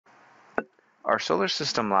Our solar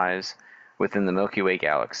system lies within the Milky Way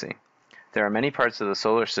galaxy. There are many parts of the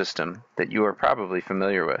solar system that you are probably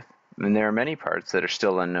familiar with, and there are many parts that are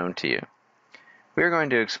still unknown to you. We are going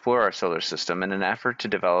to explore our solar system in an effort to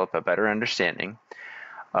develop a better understanding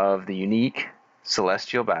of the unique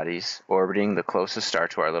celestial bodies orbiting the closest star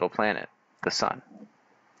to our little planet, the Sun.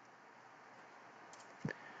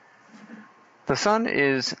 The Sun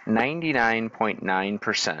is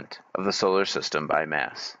 99.9% of the solar system by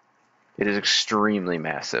mass. It is extremely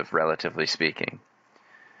massive, relatively speaking.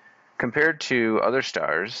 Compared to other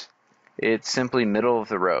stars, it's simply middle of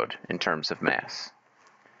the road in terms of mass.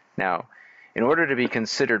 Now, in order to be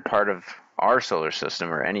considered part of our solar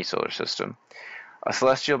system, or any solar system, a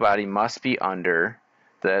celestial body must be under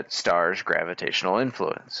that star's gravitational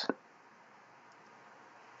influence.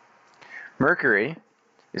 Mercury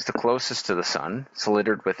is the closest to the Sun. It's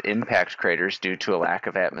littered with impact craters due to a lack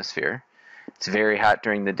of atmosphere. It's very hot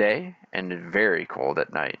during the day and very cold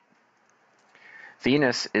at night.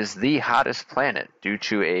 Venus is the hottest planet due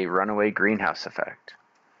to a runaway greenhouse effect.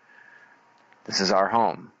 This is our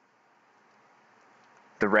home.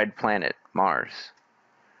 The red planet, Mars.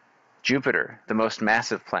 Jupiter, the most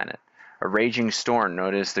massive planet. A raging storm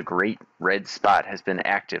known as the Great Red Spot has been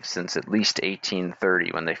active since at least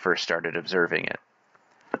 1830 when they first started observing it.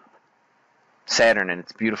 Saturn and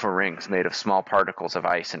its beautiful rings made of small particles of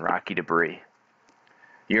ice and rocky debris.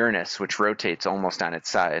 Uranus, which rotates almost on its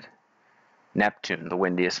side. Neptune, the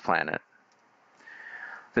windiest planet.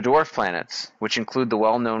 The dwarf planets, which include the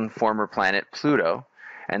well-known former planet Pluto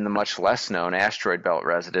and the much less-known asteroid belt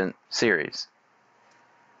resident Ceres.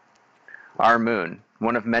 Our moon,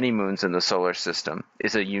 one of many moons in the solar system,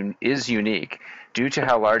 is unique due to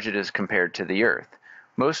how large it is compared to the Earth.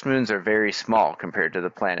 Most moons are very small compared to the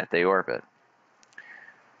planet they orbit.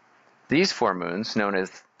 These 4 moons, known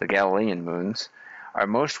as the Galilean moons, are the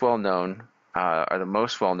most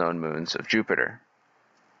well-known moons of Jupiter.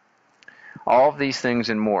 All of these things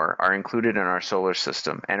and more are included in our solar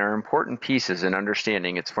system and are important pieces in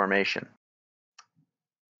understanding its formation.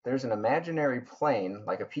 There's an imaginary plane,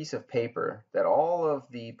 like a piece of paper, that all of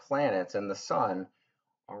the planets and the Sun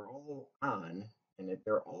are all on, and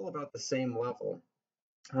they're all about the same level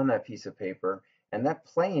on that piece of paper, and that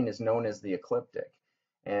plane is known as the ecliptic.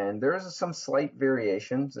 And there's some slight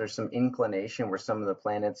variations. There's some inclination where some of the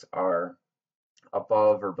planets are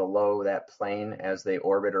above or below that plane as they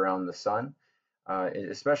orbit around the Sun,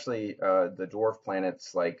 especially the dwarf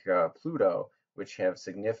planets like Pluto, which have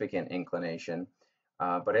significant inclination.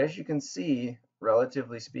 But as you can see,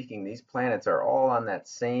 relatively speaking, these planets are all on that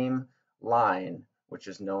same line, which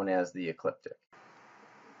is known as the ecliptic.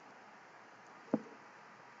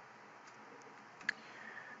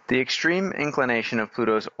 The extreme inclination of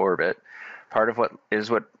Pluto's orbit, part of what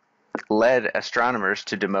led astronomers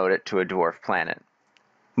to demote it to a dwarf planet.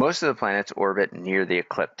 Most of the planets orbit near the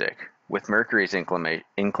ecliptic, with Mercury's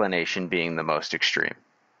inclination being the most extreme.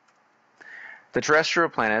 The terrestrial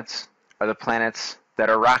planets are the planets that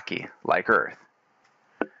are rocky, like Earth.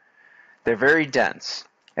 They're very dense,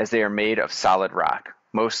 as they are made of solid rock,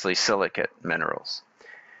 mostly silicate minerals.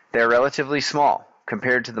 They are relatively small,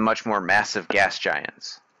 compared to the much more massive gas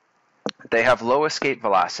giants. They have low escape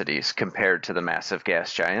velocities compared to the massive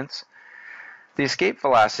gas giants. The escape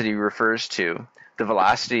velocity refers to the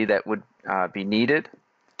velocity that would be needed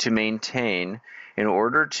to maintain in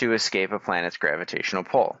order to escape a planet's gravitational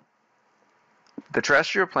pull. The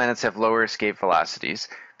terrestrial planets have lower escape velocities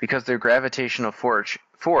because their gravitational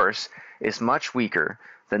force is much weaker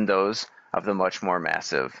than those of the much more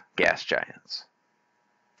massive gas giants.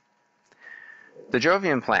 The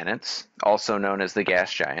Jovian planets, also known as the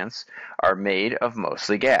gas giants, are made of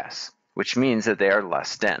mostly gas, which means that they are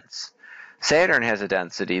less dense. Saturn has a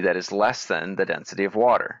density that is less than the density of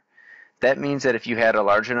water. That means that if you had a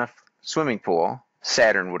large enough swimming pool,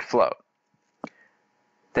 Saturn would float.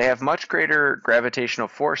 They have much greater gravitational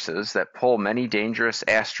forces that pull many dangerous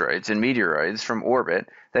asteroids and meteoroids from orbit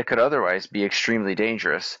that could otherwise be extremely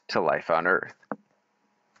dangerous to life on Earth.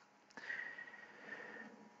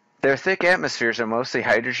 Their thick atmospheres are mostly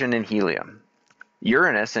hydrogen and helium.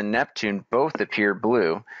 Uranus and Neptune both appear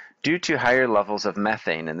blue due to higher levels of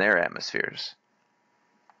methane in their atmospheres.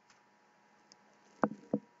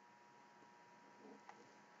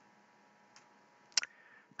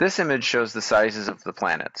 This image shows the sizes of the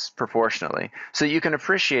planets, proportionally, so that you can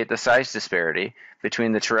appreciate the size disparity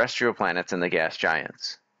between the terrestrial planets and the gas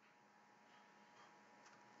giants.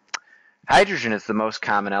 Hydrogen is the most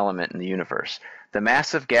common element in the universe. The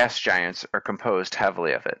massive gas giants are composed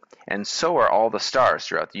heavily of it, and so are all the stars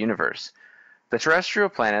throughout the universe. The terrestrial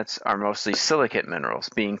planets are mostly silicate minerals,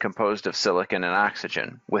 being composed of silicon and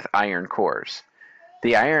oxygen, with iron cores.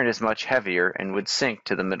 The iron is much heavier and would sink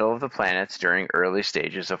to the middle of the planets during early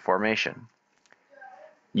stages of formation.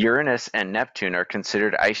 Uranus and Neptune are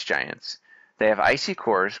considered ice giants. They have icy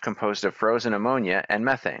cores composed of frozen ammonia and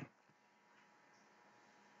methane.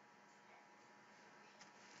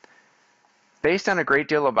 Based on a great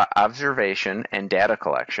deal of observation and data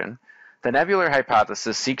collection, the nebular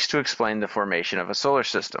hypothesis seeks to explain the formation of a solar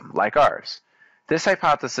system, like ours. This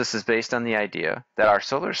hypothesis is based on the idea that our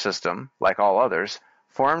solar system, like all others,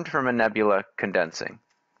 formed from a nebula condensing.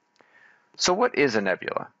 So what is a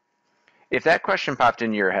nebula? If that question popped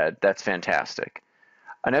into your head, that's fantastic.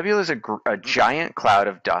 A nebula is a giant cloud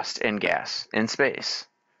of dust and gas in space.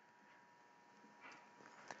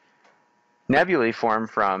 Nebulae form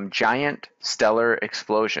from giant stellar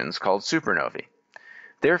explosions called supernovae.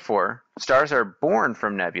 Therefore, stars are born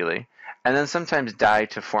from nebulae and then sometimes die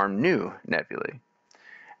to form new nebulae.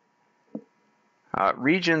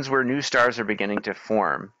 Regions where new stars are beginning to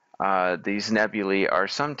form, these nebulae are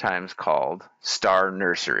sometimes called star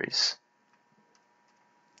nurseries.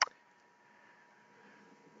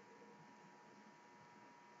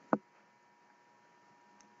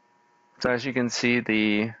 So as you can see,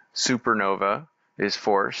 the supernova is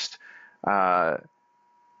forced.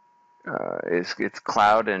 It's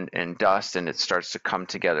cloud and dust, and it starts to come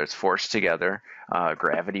together. It's forced together.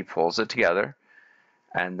 Gravity pulls it together,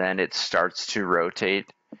 and then it starts to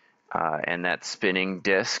rotate. And that spinning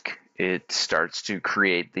disk, it starts to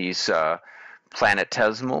create these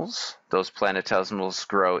planetesimals. Those planetesimals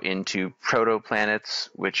grow into protoplanets,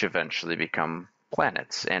 which eventually become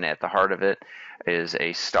planets. And at the heart of it is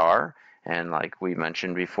a star. And like we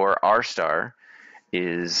mentioned before, our star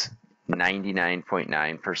is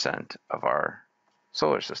 99.9% of our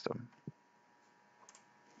solar system.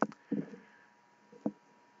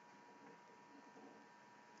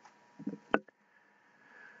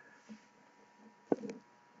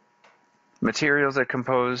 Materials are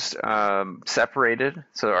composed, separated.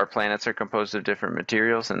 So our planets are composed of different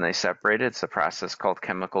materials and they separate. It's a process called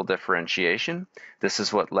chemical differentiation. This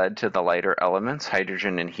is what led to the lighter elements,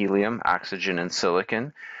 hydrogen and helium, oxygen and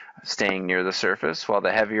silicon, staying near the surface, while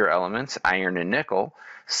the heavier elements, iron and nickel,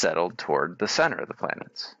 settled toward the center of the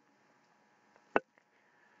planets.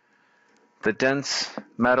 The dense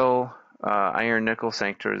metal, iron, nickel,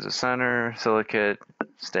 sank towards the center, silicate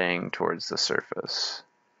staying towards the surface.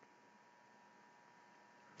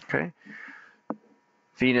 Okay.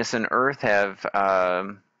 Venus and Earth have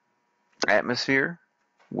atmosphere,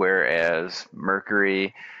 whereas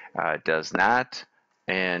Mercury does not,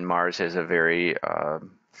 and Mars has a very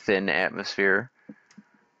thin atmosphere.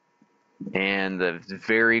 And the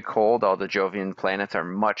very cold, all the Jovian planets are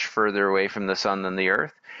much further away from the sun than the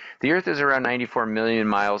Earth. The Earth is around 94 million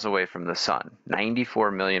miles away from the sun,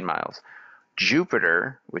 94 million miles.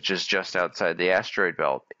 Jupiter, which is just outside the asteroid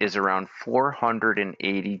belt, is around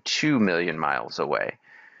 482 million miles away.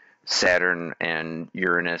 Saturn and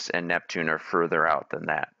Uranus and Neptune are further out than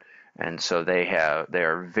that. And so they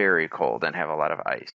are very cold and have a lot of ice.